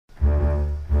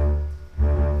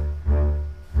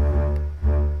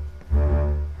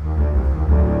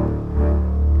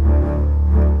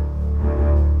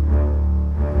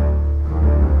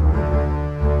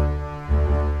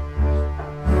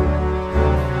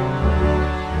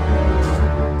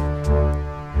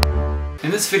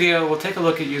this video, we'll take a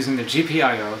look at using the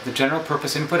GPIO, the general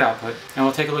purpose input-output, and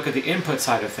we'll take a look at the input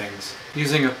side of things,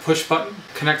 using a push button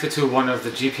connected to one of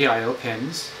the GPIO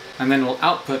pins, and then we'll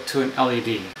output to an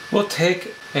LED. We'll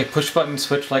take a push button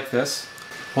switch like this.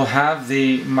 We'll have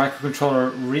the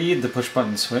microcontroller read the push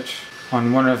button switch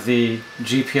on one of the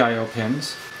GPIO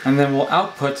pins, and then we'll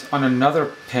output on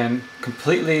another pin,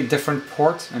 completely different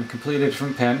port and completely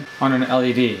different pin, on an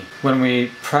LED. When we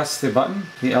press the button,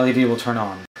 the LED will turn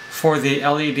on. For the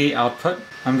LED output,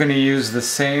 I'm going to use the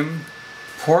same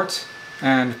port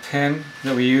and pin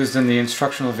that we used in the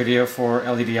instructional video for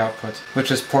LED output, which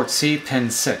is port C,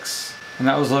 pin 6. And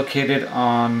that was located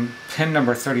on pin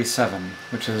number 37,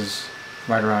 which is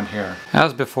right around here.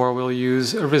 As before, we'll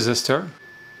use a resistor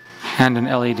and an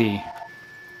LED,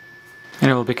 and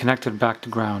it will be connected back to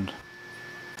ground.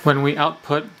 When we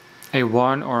output a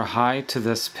 1 or a high to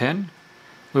this pin,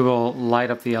 we will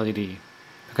light up the LED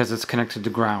because it's connected to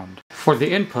ground. For the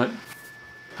input,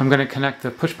 I'm going to connect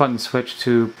the push button switch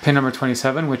to pin number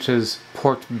 27, which is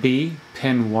port B,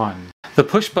 pin 1. The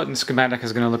push button schematic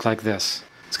is going to look like this.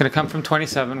 It's going to come from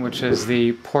 27, which is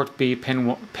the port B, pin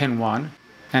 1,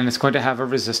 and it's going to have a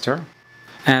resistor.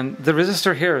 And the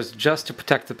resistor here is just to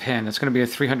protect the pin. It's going to be a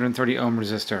 330 ohm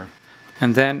resistor.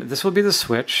 And then this will be the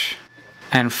switch,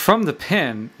 and from the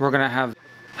pin we're going to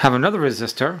have another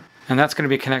resistor, and that's going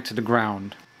to be connected to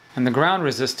ground. And the ground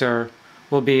resistor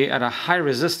will be at a high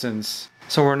resistance,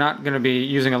 so we're not going to be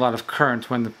using a lot of current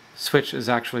when the switch is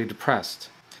actually depressed.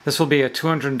 This will be a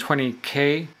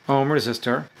 220k ohm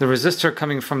resistor. The resistor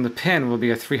coming from the pin will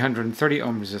be a 330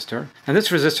 ohm resistor. And this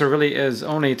resistor really is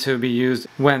only to be used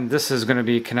when this is going to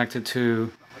be connected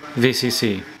to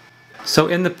VCC. So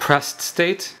in the pressed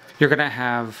state, you're going to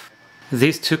have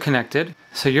these two connected.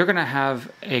 So you're going to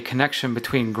have a connection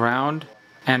between ground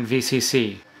and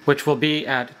VCC, which will be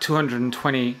at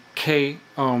 220k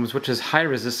ohms, which is high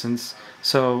resistance,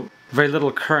 so very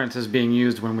little current is being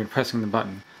used when we're pressing the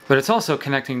button. But it's also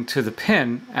connecting to the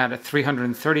pin at a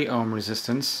 330 ohm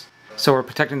resistance, so we're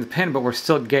protecting the pin, but we're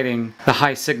still getting the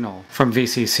high signal from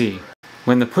VCC.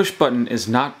 When the push button is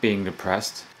not being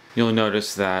depressed, you'll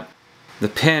notice that the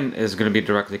pin is going to be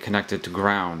directly connected to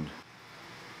ground.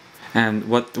 And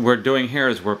what we're doing here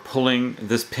is we're pulling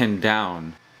this pin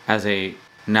down as a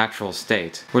natural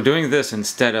state. We're doing this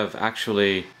instead of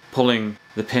actually pulling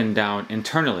the pin down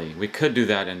internally. We could do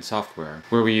that in software,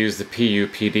 where we use the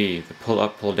PUPD, the pull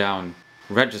up, pull down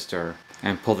register,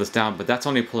 and pull this down, but that's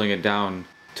only pulling it down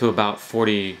to about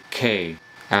 40k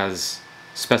as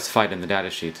specified in the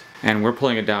datasheet. And we're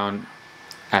pulling it down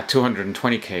at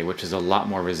 220k, which is a lot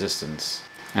more resistance,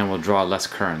 and will draw less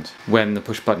current when the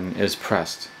push button is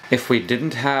pressed. If we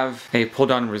didn't have a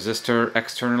pull-down resistor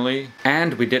externally,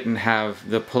 and we didn't have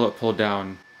the pull-up,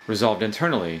 pull-down resolved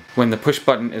internally, when the push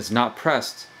button is not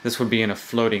pressed, this would be in a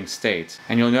floating state.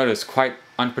 And you'll notice quite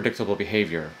unpredictable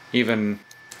behavior. Even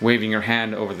waving your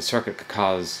hand over the circuit could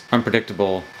cause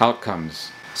unpredictable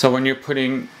outcomes. So when you're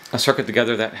putting a circuit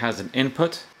together that has an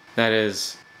input, that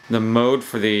is, the mode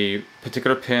for the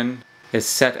particular pin is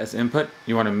set as input,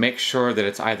 you want to make sure that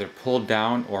it's either pulled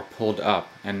down or pulled up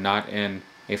and not in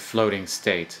a floating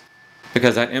state,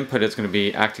 because that input is going to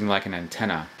be acting like an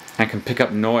antenna and can pick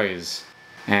up noise,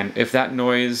 and if that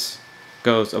noise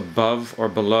goes above or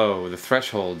below the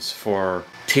thresholds for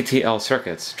TTL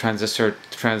circuits, transistor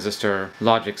to transistor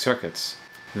logic circuits,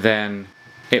 then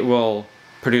it will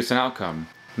produce an outcome,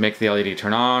 make the LED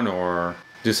turn on or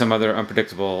do some other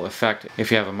unpredictable effect if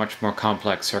you have a much more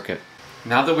complex circuit.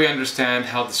 Now that we understand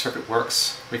how the circuit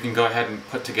works, we can go ahead and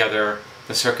put together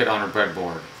the circuit on a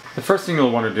breadboard. The first thing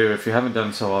you'll want to do, if you haven't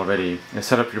done so already, is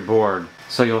set up your board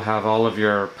so you'll have all of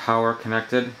your power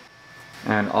connected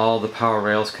and all the power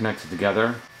rails connected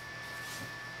together.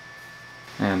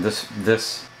 And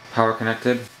this power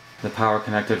connected, the power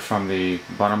connected from the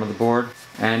bottom of the board,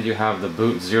 and you have the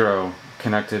boot 0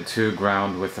 connected to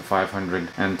ground with the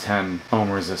 510 ohm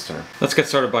resistor. Let's get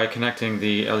started by connecting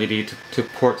the LED to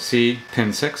port C,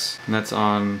 pin 6, and that's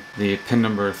on the pin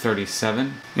number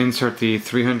 37. Insert the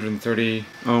 330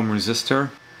 ohm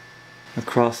resistor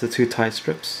across the two tie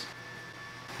strips,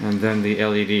 and then the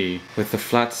LED with the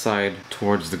flat side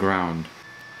towards the ground.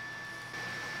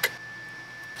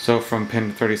 So from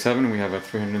pin 37 we have a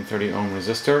 330 ohm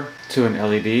resistor to an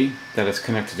LED that is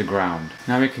connected to ground.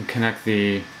 Now we can connect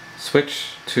the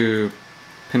switch to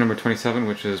pin number 27,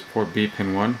 which is port B,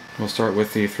 pin 1. We'll start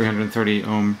with the 330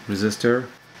 ohm resistor,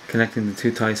 connecting the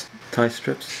two tie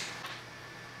strips.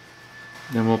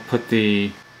 Then we'll put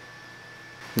the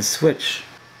switch,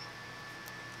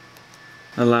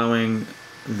 allowing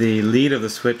the lead of the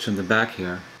switch in the back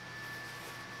here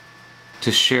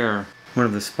to share one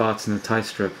of the spots in the tie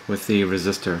strip with the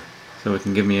resistor, so it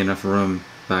can give me enough room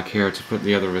back here to put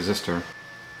the other resistor.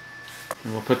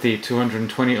 And we'll put the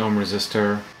 220 ohm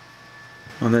resistor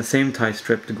on that same tie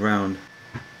strip to ground.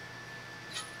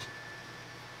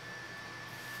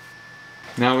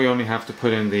 Now we only have to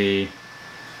put in the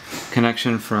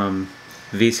connection from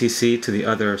VCC to the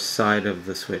other side of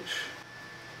the switch.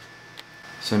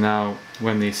 So now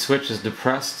when the switch is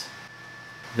depressed,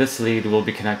 this lead will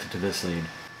be connected to this lead,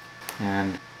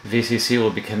 and VCC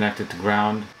will be connected to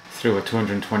ground through a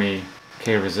 220K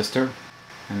resistor,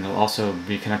 and it'll also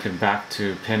be connected back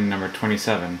to pin number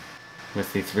 27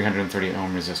 with the 330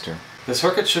 ohm resistor. The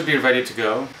circuit should be ready to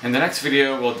go. In the next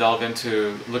video we'll delve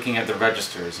into looking at the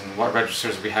registers and what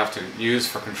registers we have to use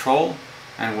for control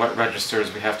and what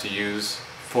registers we have to use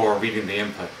for reading the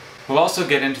input. We'll also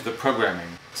get into the programming,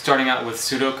 starting out with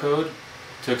pseudocode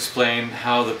to explain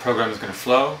how the program is going to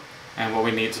flow and what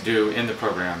we need to do in the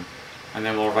program, and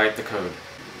then we'll write the code.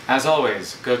 As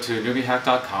always, go to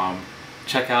newbiehack.com,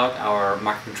 check out our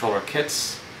microcontroller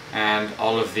kits and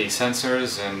all of the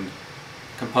sensors and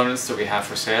components that we have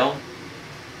for sale,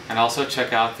 and also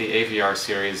check out the AVR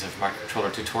series of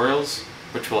microcontroller tutorials,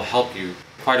 which will help you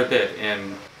quite a bit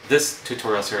in this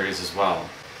tutorial series as well.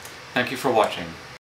 Thank you for watching.